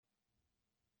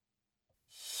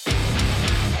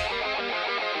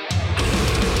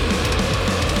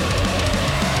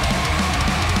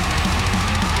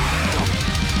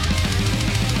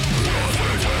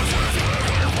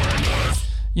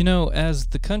As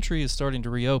the country is starting to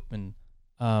reopen,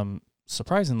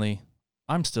 surprisingly,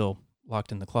 I'm still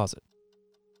locked in the closet.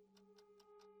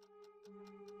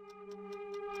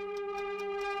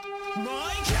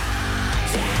 My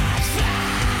conscience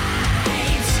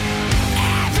fades.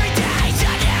 Every day's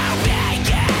a new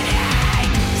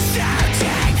beginning.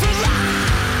 Searching for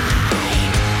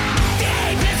light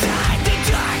deep inside the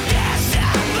darkness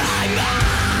of my mind.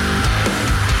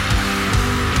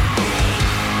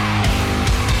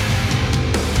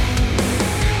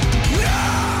 No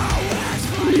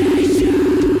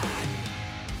explanation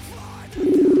for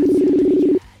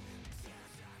the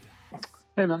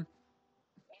Hey man,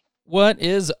 What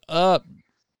is up?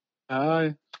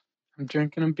 I'm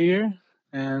drinking a beer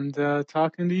and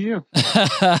talking to you.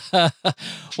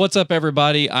 What's up,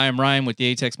 everybody? I am Ryan with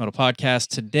the ATEX Metal Podcast.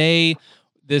 Today,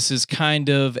 this is kind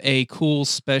of a cool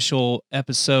special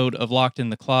episode of Locked in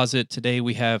the Closet. Today,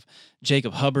 we have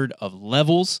Jacob Hubbard of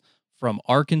Levels from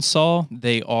Arkansas.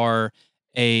 They are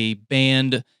a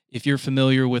band. If you're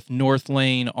familiar with North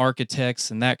Lane Architects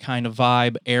and that kind of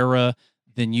vibe era,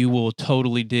 then you will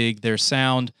totally dig their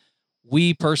sound.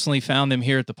 We personally found them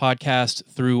here at the podcast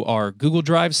through our Google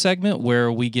Drive segment, where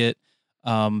we get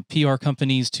PR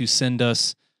companies to send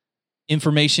us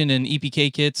information and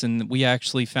EPK kits, and we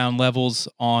actually found Levels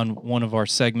on one of our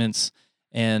segments,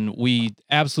 and we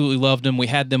absolutely loved them. We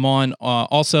had them on.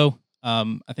 Also,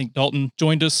 I think Dalton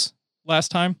joined us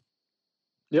last time.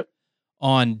 Yep.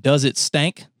 On Does It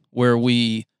Stank, where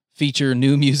we feature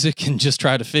new music and just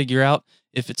try to figure out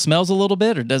if it smells a little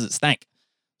bit or does it stank.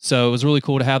 So it was really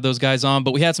cool to have those guys on,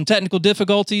 but we had some technical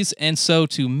difficulties, and so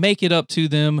to make it up to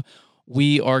them,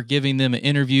 we are giving them an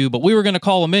interview, but we were going to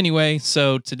call them anyway.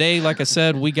 So today, like I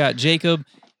said, we got Jacob,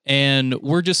 and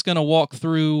we're just going to walk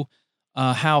through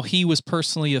how he was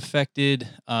personally affected,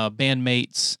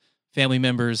 bandmates, family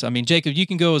members. I mean, Jacob, you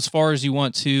can go as far as you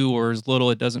want to or as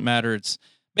little. It doesn't matter. It's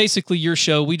basically your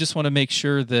show. We just want to make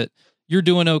sure that you're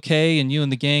doing okay and you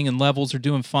and the gang and Levels are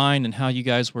doing fine, and how you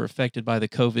guys were affected by the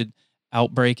COVID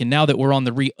outbreak. And now that we're on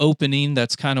the reopening,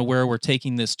 that's kind of where we're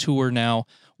taking this tour now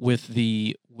with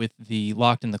the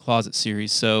Locked in the Closet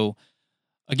series. So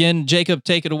again, Jacob,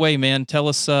 take it away, man. Tell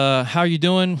us how you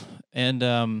doing,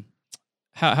 and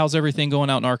how's everything going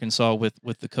out in Arkansas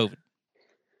with the COVID?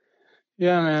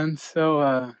 Yeah, man.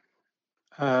 So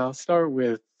I'll start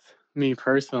with me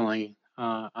personally.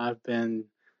 I've been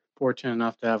fortunate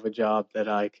enough to have a job that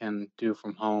I can do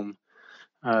from home.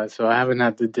 So I haven't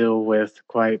had to deal with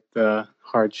quite the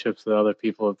hardships that other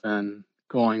people have been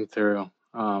going through.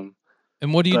 And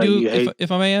what do you But do, you hate-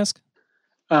 if I may ask?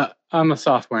 I'm a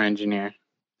software engineer.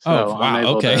 Oh, So wow, I'm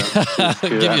able okay. to just do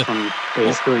Give that you- from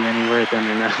basically anywhere at the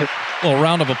internet. Well, a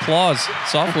round of applause.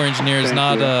 Software engineer is Thank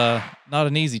not you. not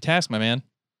an easy task, my man.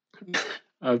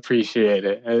 I appreciate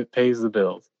it. It pays the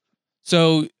bills.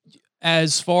 So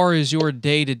as far as your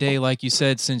day-to-day, like you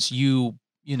said, since your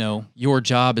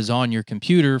job is on your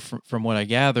computer, from what I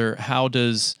gather, how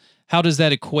does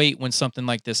that equate when something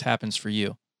like this happens for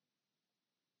you?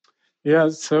 Yeah,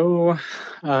 so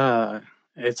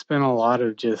it's been a lot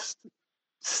of just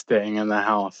staying in the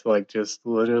house, like just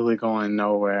literally going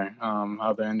nowhere,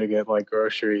 other than to get like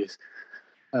groceries.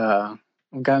 I've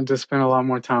gotten to spend a lot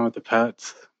more time with the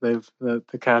pets. The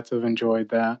cats have enjoyed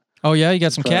that. Oh yeah, you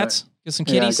got some But- cats? Get some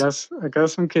Yeah, kitties? I got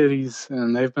some kitties,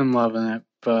 and they've been loving it.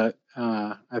 But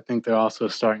I think they're also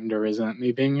starting to resent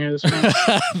me being here this month.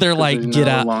 They're 'cause like, there's get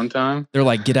no out. alone time. They're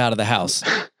like, get out of the house.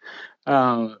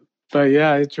 But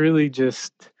yeah, it's really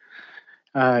just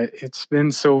it's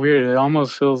been so weird. It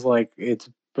almost feels like it's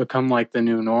become like the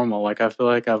new normal. Like I feel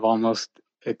like I've almost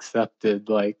accepted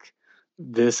like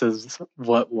this is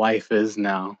what life is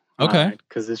now. Okay.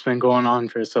 Because it's been going on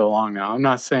for so long now. I'm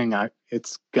not saying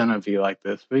it's gonna be like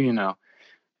this, but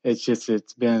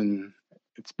it's been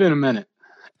a minute.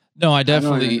 No, I I don't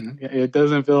definitely even- it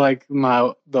doesn't feel like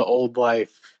the old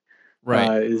life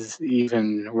right. is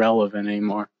even relevant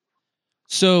anymore.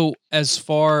 So as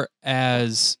far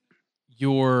as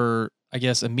your, I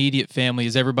guess, immediate family,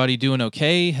 is everybody doing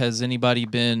okay? Has anybody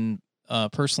been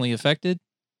personally affected?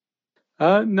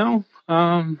 No.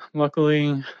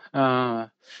 Luckily,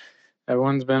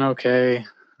 everyone's been okay.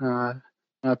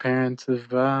 My parents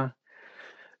have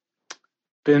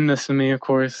been missing me, of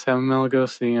course. Haven't been able to go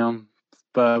see them,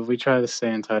 but we try to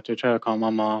stay in touch. I try to call my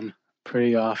mom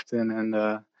pretty often,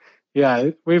 and yeah,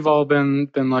 we've all been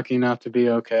lucky enough to be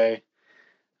okay.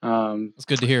 That's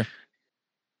good to hear.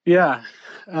 Yeah.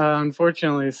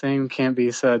 Unfortunately, the same can't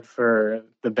be said for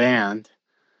the band,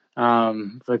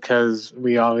 because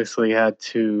we obviously had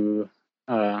to.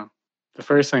 The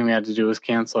first thing we had to do was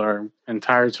cancel our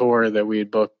entire tour that we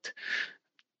had booked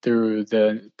through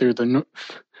the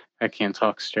I can't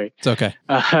talk straight. It's okay.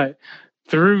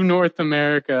 Through North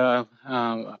America,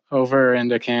 over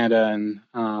into Canada,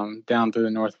 and down through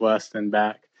the Northwest and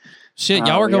back. Shit,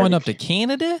 y'all were we going had- up to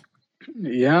Canada?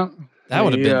 Yeah. That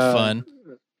would have we, been fun.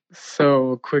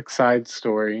 So, quick side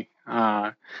story.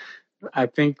 I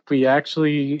think we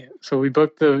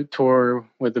booked the tour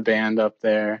with the band up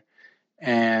there,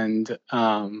 and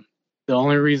the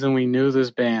only reason we knew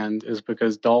this band is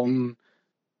because Dalton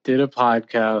did a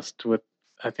podcast with,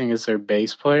 I think it's their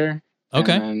bass player.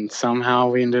 Okay. And then somehow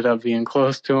we ended up being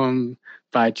close to him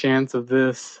by chance of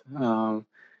this. And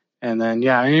then,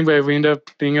 anyway, we ended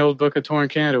up being able to book a tour in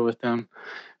Canada with them.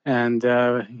 And,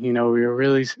 we were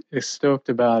really stoked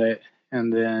about it.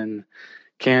 And then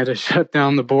Canada shut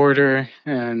down the border,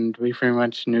 and we pretty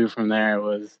much knew from there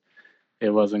it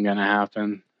wasn't going to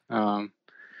happen.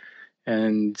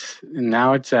 And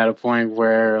now it's at a point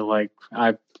where, like,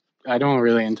 I don't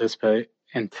really anticipate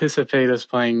us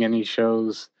playing any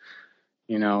shows,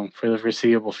 for the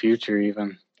foreseeable future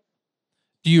even.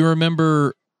 Do you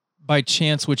remember by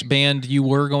chance which band you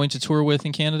were going to tour with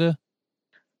in Canada?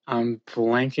 I'm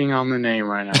blanking on the name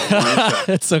right now.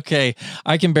 It's okay.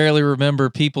 I can barely remember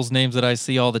people's names that I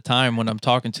see all the time when I'm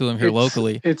talking to them here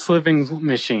locally. It's Living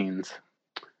Machines.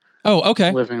 Oh,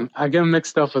 okay. I get them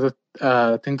mixed up with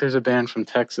I think there's a band from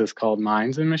Texas called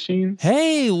Minds and Machines.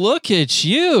 Hey, look at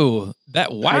you.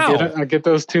 Wow. I get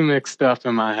those two mixed up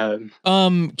in my head.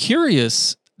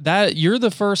 Curious that you're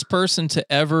the first person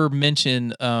to ever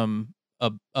mention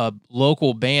a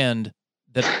local band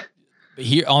that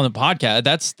here on the podcast.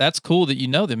 That's cool that you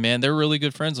know them, man. They're really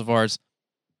good friends of ours.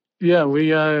 Yeah, we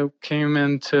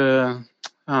came to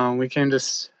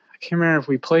I can't remember if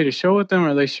we played a show with them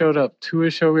or they showed up to a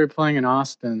show we were playing in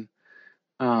Austin.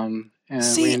 And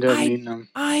we ended up meeting them.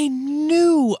 I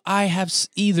knew I have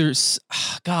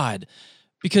God,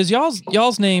 because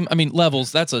y'all's name, I mean,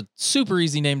 Levels, that's a super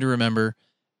easy name to remember.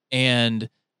 And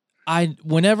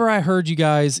whenever I heard you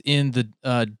guys in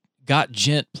the Got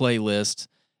Gent playlist,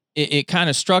 it kind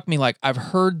of struck me like I've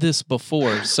heard this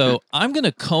before. So I'm going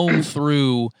to comb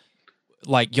through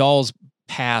like y'all's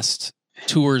past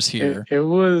tours here. It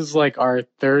was like our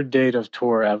third date of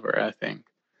tour ever, I think.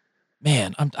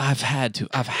 Man, I've had to.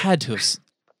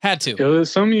 It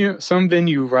was some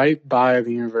venue right by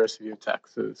the University of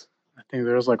Texas. I think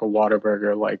there was like a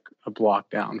Whataburger like a block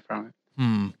down from it.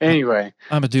 Anyway,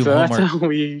 I'm gonna do so homework. that's how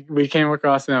we came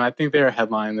across them. I think they were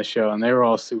headlining the show, and they were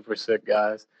all super sick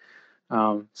guys.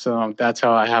 So that's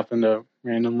how I happened to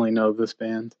randomly know this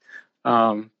band.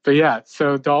 But yeah,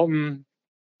 so Dalton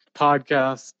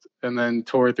podcast and then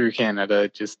tour through Canada,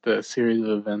 just a series of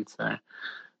events there.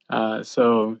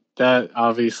 So that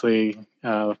obviously,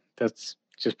 that's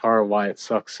just part of why it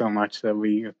sucks so much that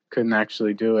we couldn't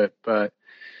actually do it. But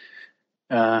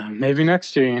maybe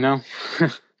next year,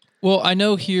 Well, I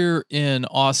know here in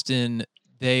Austin,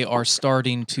 they are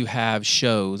starting to have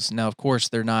shows. Now, of course,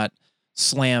 they're not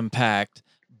slam packed,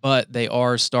 but they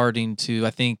are starting to,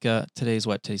 I think today's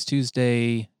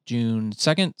Tuesday, June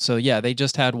 2nd. So yeah, they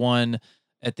just had one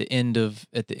at the end of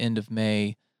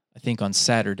May, I think on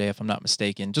Saturday, if I'm not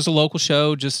mistaken. Just a local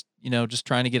show, just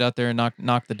trying to get out there and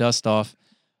knock the dust off.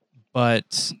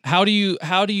 But how do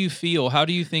you feel? How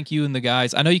do you think you and the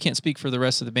guys, I know you can't speak for the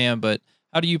rest of the band, but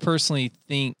how do you personally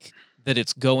think that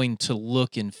it's going to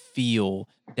look and feel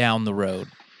down the road?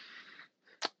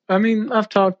 I mean, I've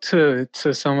talked to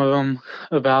some of them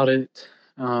about it,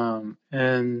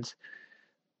 and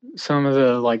some of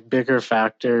the like bigger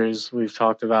factors we've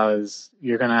talked about is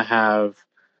you're going to have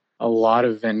a lot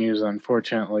of venues,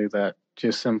 unfortunately, that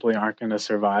just simply aren't going to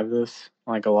survive this.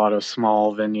 Like a lot of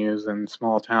small venues in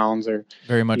small towns, or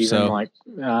very much even so. like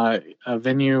a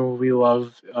venue we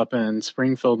love up in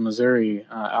Springfield, Missouri,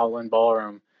 Outland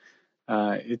Ballroom.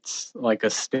 It's like a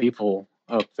staple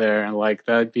up there, and like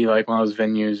that'd be like one of those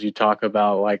venues you talk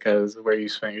about, like as where you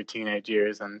spent your teenage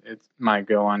years, and it might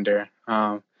go under.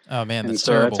 Oh man, that's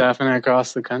so terrible. that's happening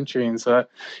across the country, and so that,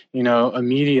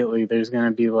 immediately there's going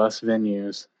to be less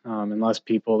venues and less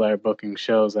people that are booking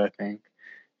shows, I think.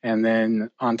 And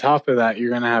then on top of that, you're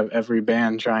going to have every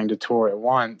band trying to tour at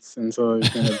once, and so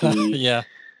there's going to be yeah.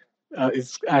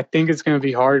 I think it's going to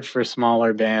be hard for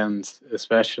smaller bands,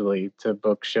 especially, to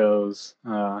book shows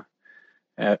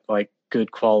at like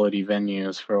good quality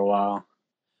venues for a while.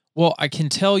 Well, I can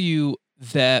tell you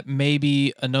that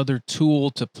maybe another tool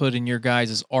to put in your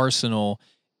guys' arsenal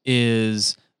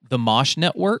is the Mosh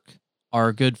Network.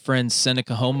 Our good friend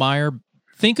Seneca Homemeyer.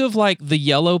 Think of like the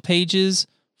Yellow Pages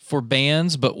for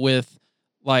bands, but with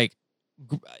like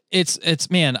it's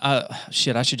man,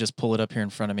 shit, I should just pull it up here in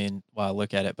front of me while I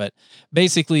look at it. But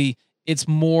basically, it's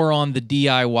more on the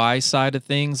DIY side of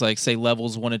things. Like say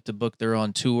Levels wanted to book their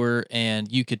own tour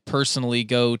and you could personally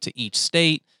go to each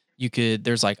state.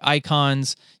 There's like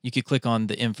icons. You could click on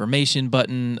the information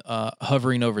button,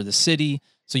 hovering over the city.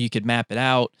 So you could map it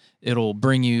out. It'll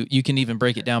bring you can even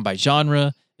break it down by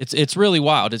genre. It's really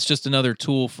wild. It's just another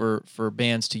tool for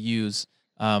bands to use.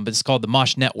 But it's called the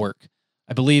Mosh Network.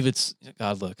 I believe it's,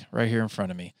 God, look right here in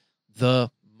front of me.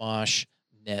 The Mosh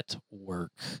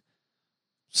Network.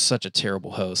 Such a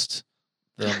terrible host.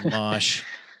 The Mosh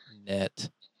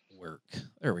Network.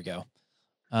 There we go.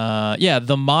 Yeah,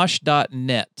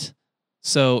 themosh.net.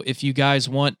 So if you guys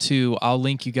want to, I'll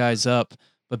link you guys up.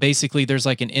 But basically, there's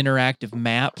like an interactive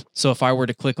map. So if I were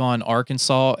to click on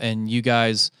Arkansas and you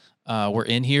guys were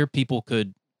in here, people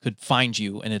could find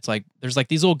you. And it's like there's like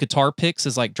these little guitar picks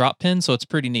as like drop pins. So it's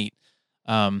pretty neat.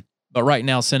 But right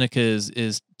now, Seneca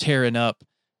is tearing up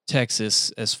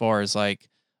Texas as far as like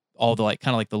all the like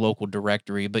kind of like the local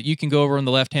directory. But you can go over on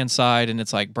the left hand side and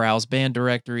it's like browse band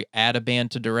directory, add a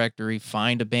band to directory,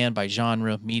 find a band by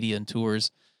genre, media, and tours.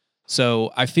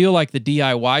 So I feel like the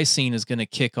DIY scene is going to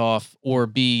kick off or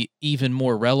be even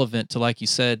more relevant to, like you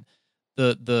said,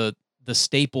 the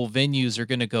staple venues are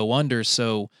going to go under.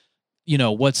 So, you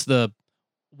know, what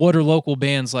are local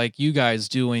bands like you guys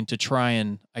doing to try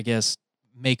and, I guess,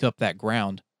 make up that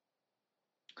ground?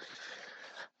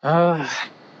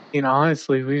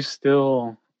 Honestly,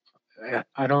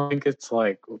 I don't think it's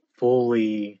like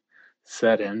fully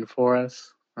set in for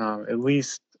us. At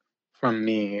least from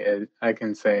me, I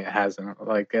can say it hasn't.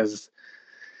 Like, as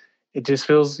it just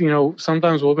feels,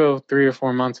 sometimes we'll go 3 or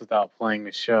 4 months without playing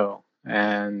a show,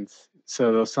 and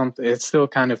so it still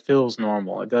kind of feels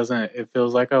normal. It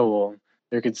feels like, oh well,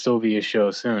 there could still be a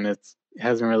show soon. It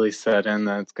hasn't really set in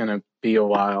that it's gonna be a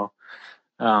while,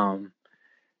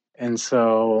 and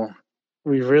so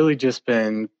we've really just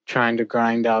been trying to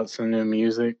grind out some new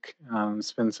music,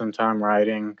 spend some time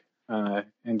writing,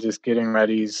 and just getting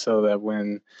ready so that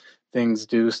when things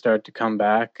do start to come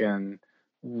back and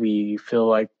we feel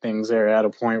like things are at a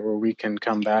point where we can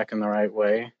come back in the right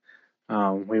way,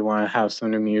 we want to have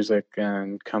some new music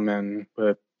and come in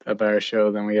with a better show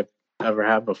than we have ever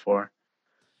had before.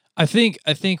 I think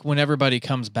when everybody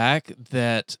comes back,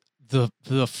 that the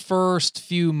first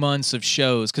few months of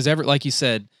shows, because like you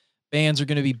said, bands are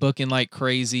going to be booking like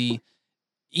crazy,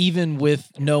 even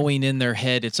with knowing in their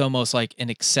head it's almost like an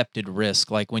accepted risk.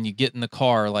 Like when you get in the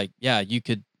car, like, yeah, you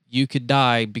could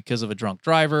die because of a drunk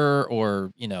driver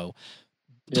or,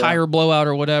 tire blowout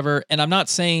or whatever. And I'm not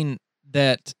saying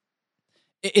that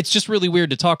it's just really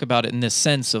weird to talk about it in this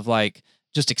sense of like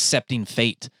just accepting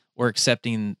fate or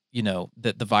accepting,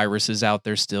 that the virus is out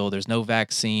there still. There's no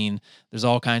vaccine. There's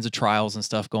all kinds of trials and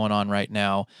stuff going on right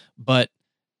now. But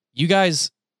you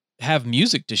guys have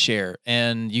music to share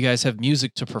and you guys have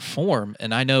music to perform.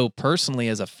 And I know personally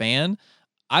as a fan,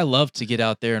 I love to get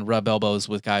out there and rub elbows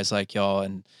with guys like y'all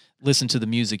and listen to the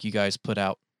music you guys put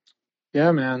out.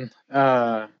 Yeah, man.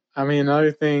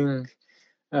 Another thing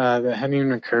that hadn't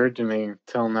even occurred to me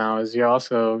till now is you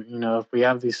also, if we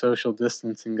have these social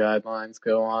distancing guidelines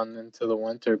go on into the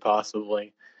winter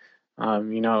possibly,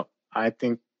 I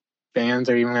think bands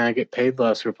are even going to get paid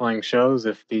less for playing shows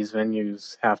if these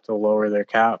venues have to lower their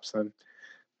caps, and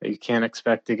you can't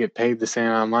expect to get paid the same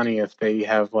amount of money if they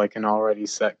have like an already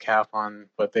set cap on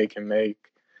what they can make.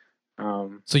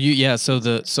 So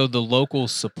the local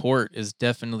support is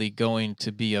definitely going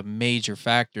to be a major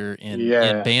factor in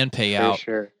band payout. For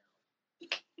sure.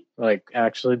 Like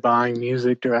actually buying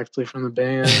music directly from the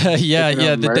band.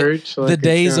 The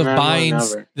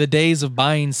days of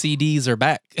buying CDs are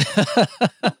back.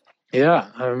 Yeah,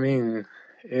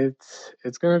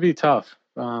 it's going to be tough.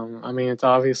 It's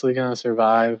obviously going to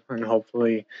survive, and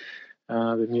hopefully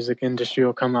the music industry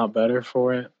will come out better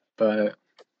for it. But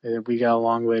we got a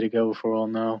long way to go before we'll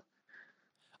know.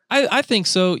 I think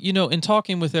so. In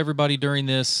talking with everybody during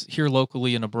this here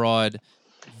locally and abroad,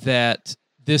 that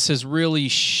this has really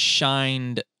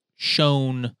shone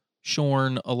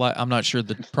a light. I'm not sure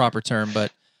the proper term,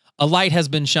 but a light has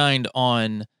been shined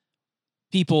on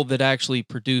people that actually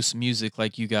produce music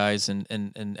like you guys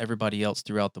and everybody else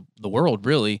throughout the world,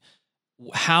 really,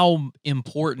 how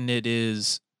important it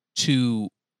is to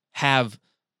have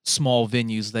small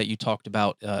venues that you talked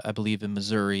about, I believe in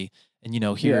Missouri and,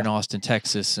 here in Austin,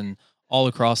 Texas, and all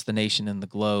across the nation and the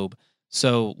globe.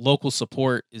 So local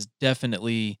support is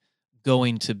definitely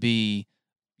going to be,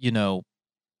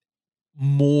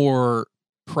 more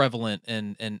prevalent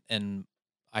and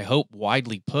I hope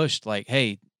widely pushed. Like,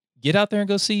 hey, get out there and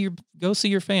go see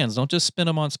your fans. Don't just spin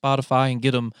them on Spotify and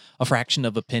get them a fraction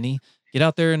of a penny. Get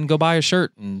out there and go buy a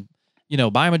shirt and,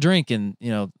 buy them a drink and,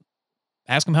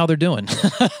 ask them how they're doing.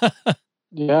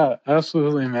 Yeah,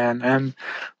 absolutely, man. And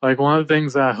like one of the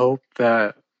things I hope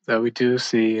that we do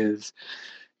see is,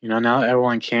 now that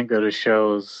everyone can't go to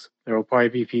shows, there will probably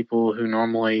be people who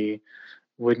normally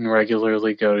wouldn't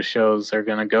regularly go to shows. They're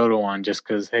gonna go to one just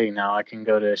because, hey, now I can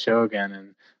go to a show again,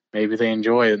 and maybe they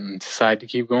enjoy it and decide to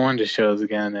keep going to shows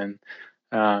again. And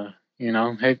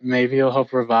hey, maybe it'll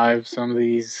help revive some of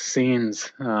these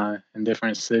scenes in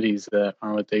different cities that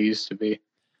aren't what they used to be.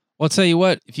 Well, I'll tell you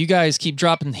what, if you guys keep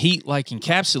dropping heat like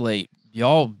Encapsulate,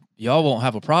 y'all won't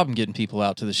have a problem getting people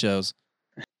out to the shows.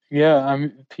 Yeah,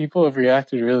 people have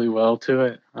reacted really well to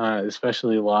it,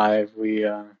 especially live. We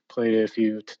played a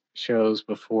few shows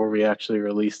before we actually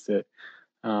released it,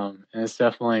 and it's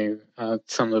definitely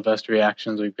some of the best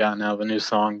reactions we've gotten out of a new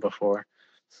song before.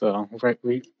 So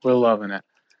we're loving it.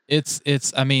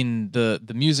 I mean,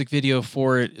 the music video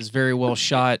for it is very well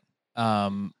shot.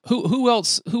 Who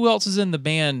else is in the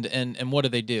band, and what do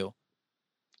they do?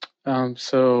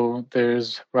 So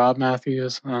there's Rob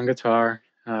Matthews on guitar,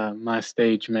 my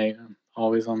stage mate. I'm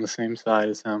always on the same side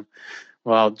as him,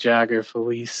 while Jagger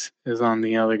Felice is on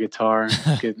the other guitar,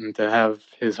 getting to have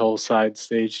his whole side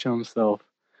stage to himself.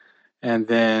 And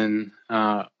then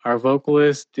our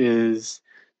vocalist is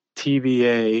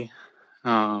TBA.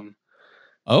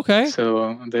 Okay.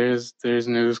 So there's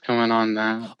news coming on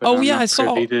that. But Oh, I'm yeah, not I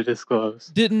saw. privy to disclose.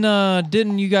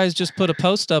 Didn't you guys just put a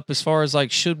post up as far as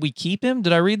like, should we keep him?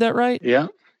 Did I read that right? Yeah.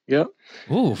 Yep.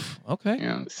 Oof. Okay.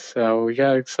 Yeah. So we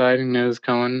got exciting news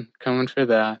coming for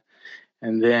that.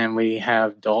 And then we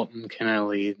have Dalton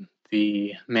Kennerly,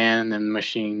 the man and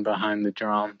machine behind the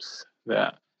drums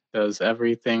that does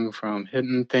everything from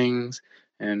hitting things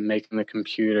and making the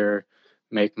computer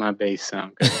make my bass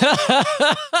sound good.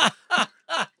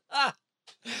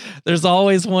 There's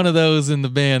always one of those in the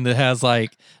band that has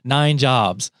like 9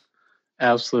 jobs.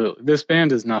 Absolutely. This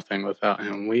band is nothing without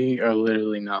him. We are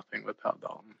literally nothing without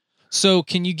Dalton. So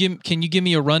can you give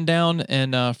me a rundown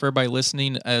and for everybody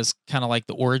listening as kind of like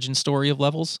the origin story of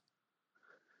Levels?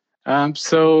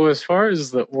 So as far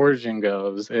as the origin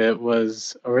goes, it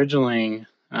was originally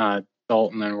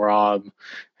Dalton and Rob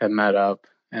had met up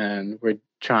and were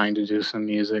trying to do some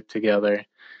music together.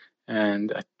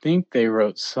 And I think they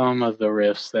wrote some of the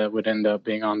riffs that would end up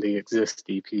being on the Exist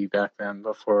EP back then,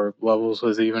 before Levels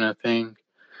was even a thing.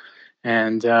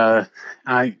 And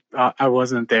I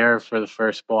wasn't there for the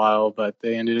first while, but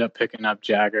they ended up picking up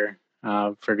Jagger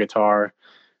for guitar.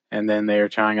 And then they were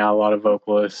trying out a lot of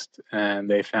vocalists, and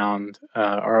they found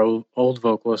our old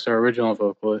vocalist, our original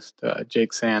vocalist,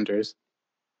 Jake Sanders.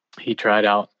 He tried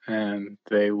out, and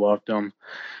they loved him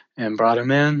and brought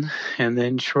him in. And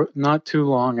then not too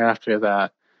long after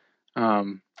that,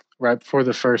 right before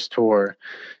the first tour,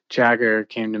 Jagger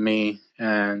came to me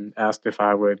and asked if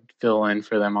I would fill in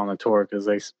for them on the tour because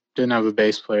they didn't have a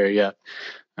bass player yet.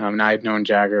 And I had known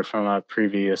Jagger from a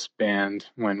previous band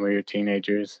when we were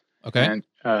teenagers. Okay.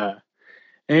 And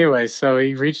anyway, so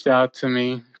he reached out to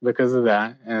me because of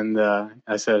that. And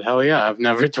I said, hell yeah, I've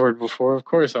never toured before. Of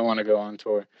course I want to go on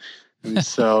tour. And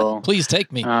so please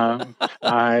take me.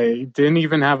 I didn't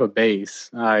even have a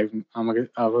bass. I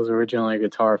was originally a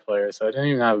guitar player, so I didn't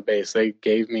even have a bass. They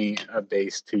gave me a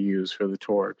bass to use for the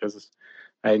tour because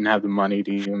I didn't have the money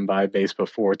to even buy a bass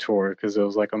before tour because it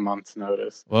was like a month's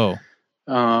notice. Whoa.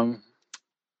 And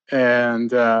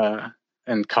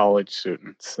college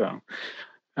students. So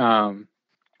I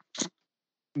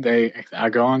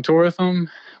go on tour with them.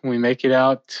 We make it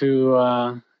out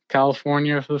to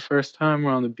California for the first time.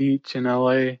 We're on the beach in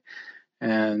LA,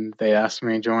 and they asked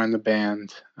me to join the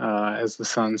band as the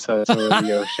sun sets over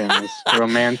the ocean, as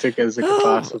romantic as it could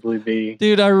possibly be.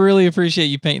 Dude, I really appreciate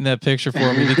you painting that picture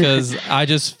for me because I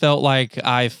just felt like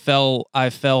I fell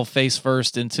face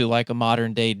first into like a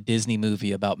modern day Disney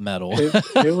movie about metal.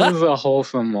 It was a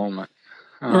wholesome moment.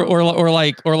 Or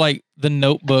like the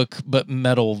Notebook but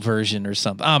metal version or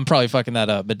something. I'm probably fucking that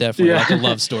up, but definitely like a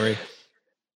love story.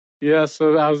 Yeah,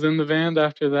 so I was in the band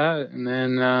after that, and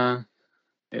then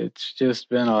it's just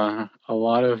been a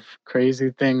lot of crazy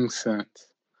things since.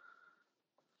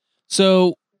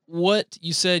 So what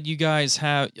you said you guys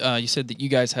have you said that you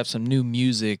guys have some new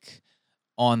music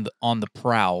on the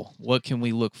prowl. What can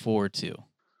we look forward to?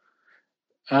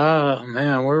 Oh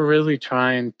man, we're really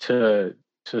trying to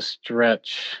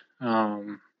stretch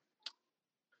and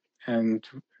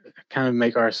kind of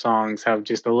make our songs have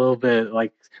just a little bit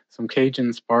like some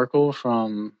Cajun sparkle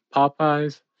from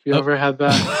Popeyes. If you ever had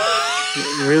that,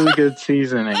 really good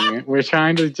seasoning. We're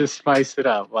trying to just spice it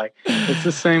up. Like it's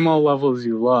the same old Levels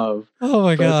you love. Oh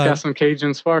my God. It's got some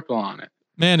Cajun sparkle on it.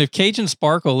 Man, if Cajun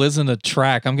Sparkle isn't a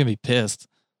track, I'm gonna be pissed.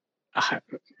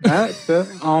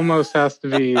 That almost has to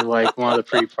be like one of the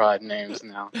pre-prod names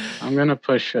now. I'm gonna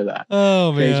push for that.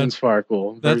 Oh Cajun man,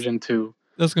 Sparkle that's version 2.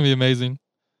 that's gonna be amazing.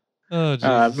 Oh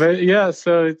Jesus. But yeah,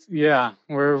 so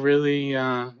we're really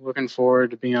looking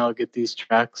forward to being able to get these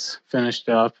tracks finished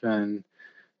up and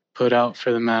put out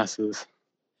for the masses.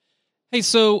 Hey,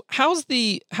 so how's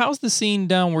the scene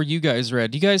down where you guys are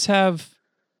at? Do you guys have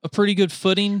a pretty good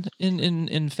footing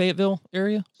in Fayetteville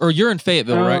area? Or you're in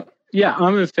Fayetteville, right? Yeah,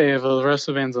 I'm in Fayetteville. The rest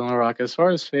of the band's on the Rock. As far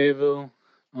as Fayetteville,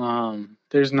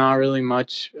 there's not really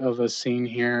much of a scene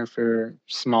here for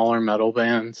smaller metal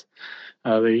bands.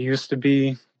 There used to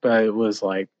be, but it was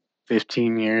like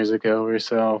 15 years ago or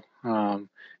so. And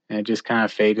it just kind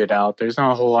of faded out. There's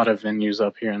not a whole lot of venues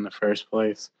up here in the first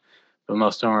place, but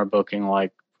most of them are booking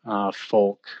like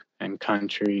folk and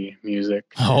country music.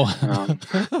 Oh.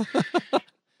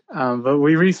 But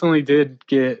we recently did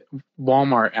get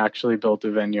Walmart actually built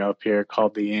a venue up here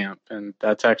called The Amp, and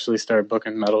that's actually started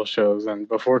booking metal shows. And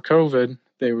before COVID,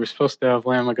 they were supposed to have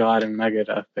Lamb of God and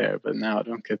Megadeth there, but now I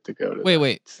don't get to go to.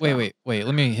 Wait.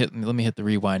 Let me hit the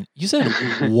rewind. You said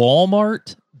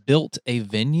Walmart built a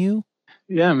venue?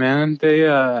 Yeah, man. They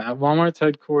Walmart's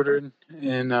headquartered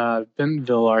in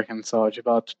Bentonville, Arkansas, which is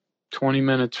about 20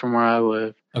 minutes from where I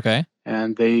live. Okay.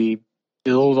 And they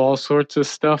build all sorts of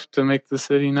stuff to make the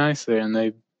city nicer, and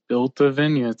they built a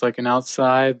venue. It's like an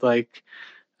outside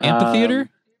Amphitheater?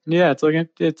 Yeah,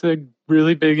 it's a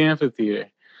really big amphitheater.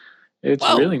 It's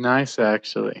Whoa. really nice,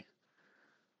 actually.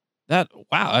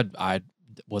 I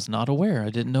was not aware. I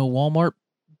didn't know Walmart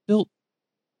built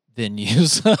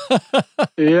venues.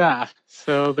 Yeah,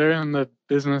 so they're in the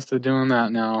business of doing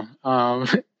that now.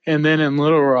 And then in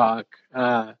Little Rock,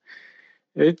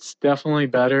 it's definitely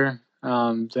better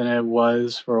than it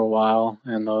was for a while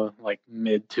in the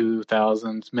mid to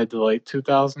late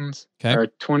 2000s. Okay. Or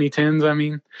 2010s, I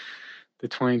mean. The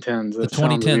 2010s. The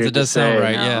 2010s, it does sound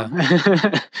right, yeah.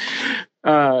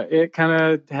 It kind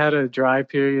of had a dry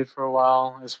period for a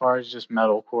while as far as just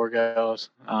metalcore goes.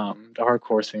 The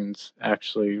hardcore scene's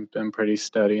actually been pretty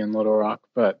steady in Little Rock,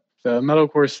 but the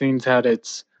metalcore scene's had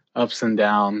its ups and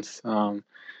downs.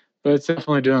 But it's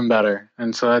definitely doing better,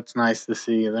 and so that's nice to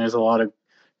see. There's a lot of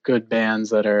good bands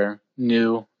that are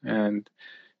new, and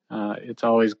it's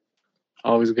always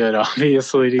good,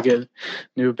 obviously, to get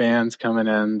new bands coming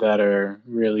in that are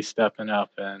really stepping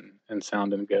up and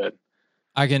sounding good.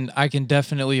 I can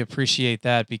definitely appreciate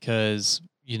that because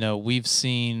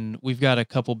we've got a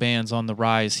couple bands on the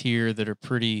rise here that are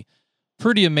pretty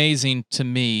amazing to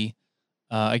me.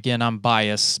 Again, I'm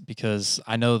biased because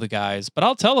I know the guys, but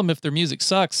I'll tell them if their music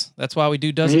sucks. That's why we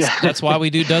do Does It. Yeah. That's why we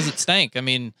do Does It Stank. I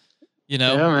mean,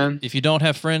 Yeah, man. if you don't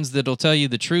have friends that'll tell you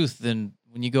the truth, then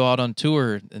when you go out on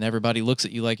tour and everybody looks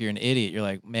at you like you're an idiot, you're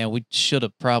like, man, we should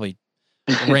have probably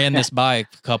ran this by a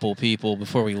couple people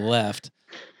before we left.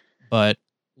 But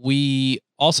we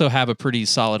also have a pretty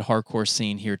solid hardcore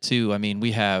scene here too. I mean,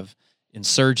 we have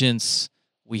Insurgents,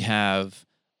 we have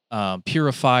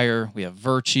Purifier, we have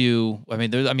Virtue. I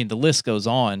mean, the list goes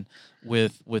on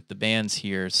with the bands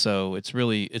here. So it's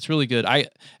really good.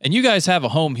 And you guys have a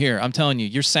home here. I'm telling you,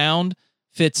 your sound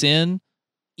fits in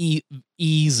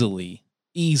easily.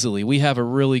 We have a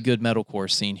really good metalcore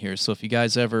scene here. So if you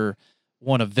guys ever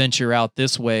want to venture out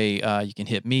this way, you can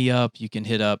hit me up. You can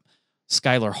hit up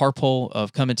Skylar Harpole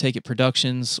of Come and Take It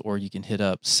Productions, or you can hit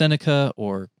up Seneca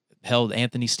or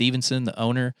Anthony Stevenson, the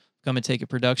owner of Come and Take It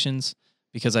Productions,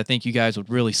 because I think you guys would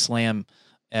really slam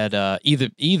at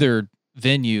either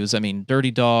venues. I mean,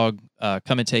 Dirty Dog,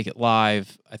 Come and Take It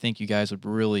Live. I think you guys would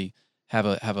really have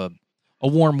a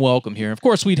warm welcome here. Of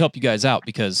course, we'd help you guys out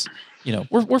because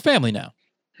we're family now.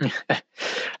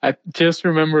 I just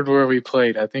remembered where we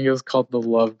played. I think it was called the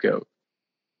Love Goat.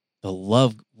 The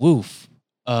Love Woof.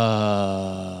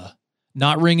 Not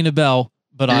ringing a bell,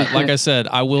 but like I said,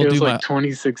 I will do my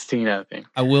 2016. I think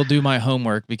I will do my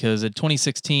homework because in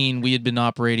 2016 we had been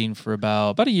operating for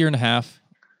about a year and a half.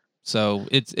 So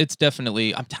it's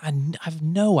definitely I've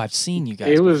seen you guys.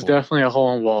 It was before. Definitely a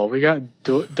hole in the wall. We got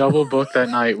double booked that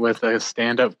night with a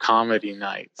stand-up comedy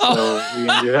night. So we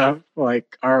ended up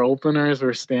our openers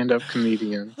were stand-up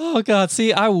comedians. Oh God!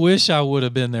 See, I wish I would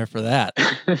have been there for that.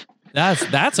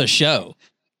 That's a show.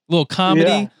 Little comedy.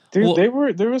 Yeah.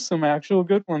 Dude, there was some actual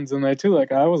good ones in there too.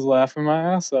 I was laughing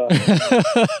my ass off.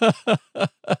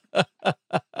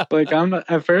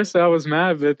 At first I was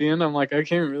mad, but at the end I'm like, I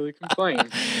can't really complain.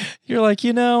 You're like,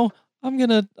 I'm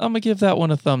gonna give that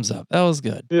one a thumbs up. That was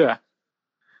good. Yeah.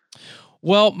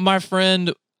 Well, my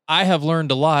friend, I have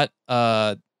learned a lot.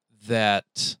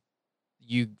 That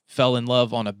you fell in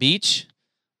love on a beach.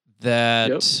 That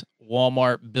Yep.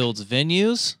 Walmart builds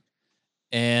venues,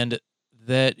 and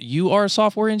that you are a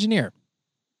software engineer.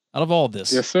 Out of all of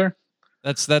this, Yes, sir.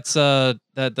 that's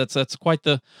quite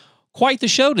the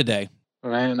show today.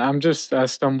 Man, I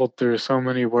stumbled through so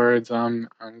many words. I'm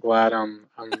glad I'm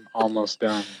almost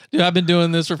done. Dude, I've been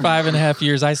doing this for 5.5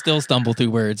 years. I still stumble through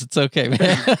words. It's okay,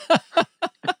 man.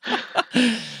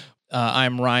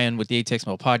 I'm Ryan with the ATX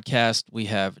Metal Podcast. We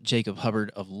have Jacob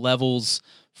Hubbard of Levels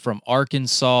from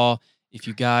Arkansas. If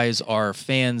you guys are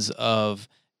fans of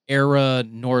Era,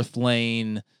 North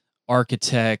Lane,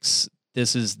 Architects,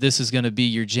 this is going to be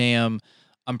your jam.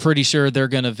 I'm pretty sure they're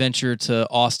going to venture to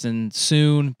Austin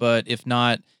soon, but if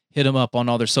not, hit them up on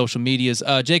all their social medias.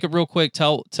 Jacob, real quick,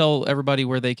 tell everybody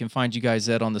where they can find you guys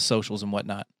at on the socials and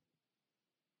whatnot.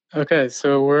 Okay,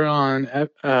 so we're on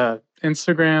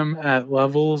Instagram at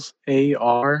Levels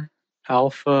AR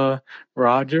Alpha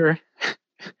Roger.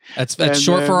 That's And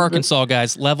short for then- Arkansas,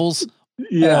 guys. Levels.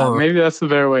 Yeah, Or- maybe that's the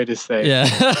better way to say it. Yeah,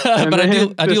 And but I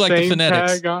do then like the same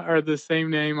phonetics. tag or the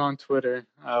same name on Twitter,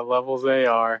 Levels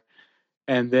AR.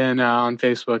 And then on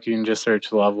Facebook, you can just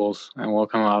search Levels and we'll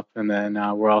come up. And then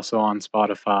we're also on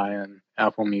Spotify and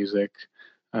Apple Music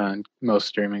and most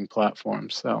streaming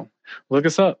platforms. So look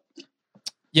us up.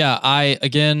 Yeah,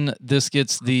 this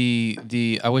gets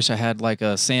the I wish I had like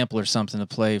a sample or something to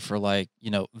play for like,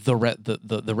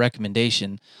 the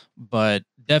recommendation, but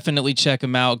definitely check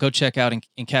them out. Go check out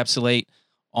Encapsulate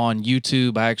on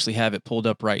YouTube. I actually have it pulled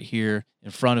up right here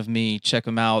in front of me. Check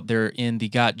them out. They're in the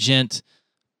Got Gent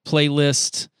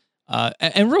playlist.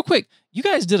 And real quick, you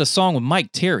guys did a song with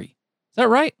Mike Terry. Is that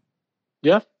right?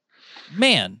 Yeah.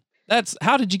 Man,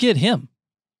 how did you get him?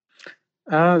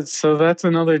 So that's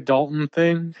another Dalton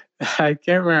thing. I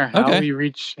can't remember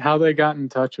how they got in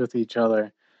touch with each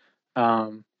other.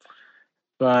 But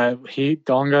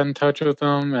Dalton got in touch with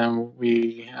him, and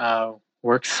we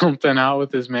worked something out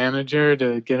with his manager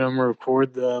to get him to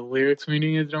record the lyrics we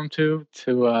needed him to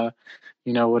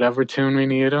whatever tune we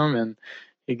needed him, and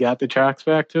he got the tracks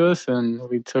back to us, and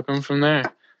we took them from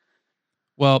there.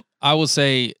 Well, I will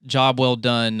say job well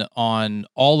done on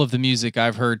all of the music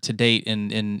I've heard to date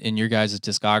in your guys'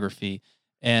 discography.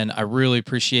 And I really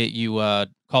appreciate you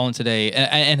calling today.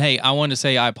 And hey, I want to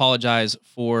say I apologize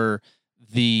for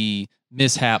the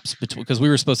mishaps because we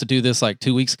were supposed to do this like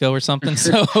 2 weeks ago or something.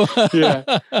 So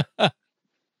Yeah.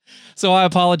 So I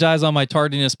apologize on my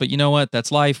tardiness, but you know what?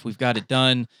 That's life. We've got it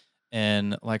done.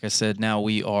 And like I said, now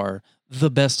we are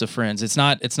the best of friends. It's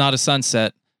not a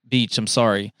Sunset Beach. I'm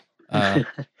sorry.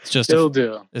 It's just It'll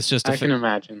do. It's just I can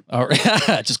imagine. all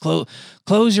right. Just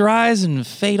close your eyes and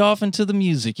fade off into the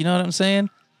music. You know what I'm saying?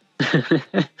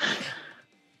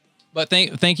 But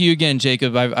thank you again,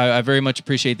 Jacob. I very much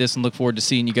appreciate this and look forward to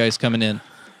seeing you guys coming in.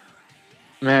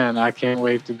 Man, I can't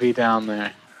wait to be down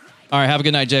there. All right. Have a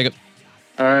good night, Jacob.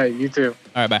 All right, you too.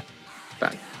 All right. Bye.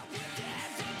 Bye.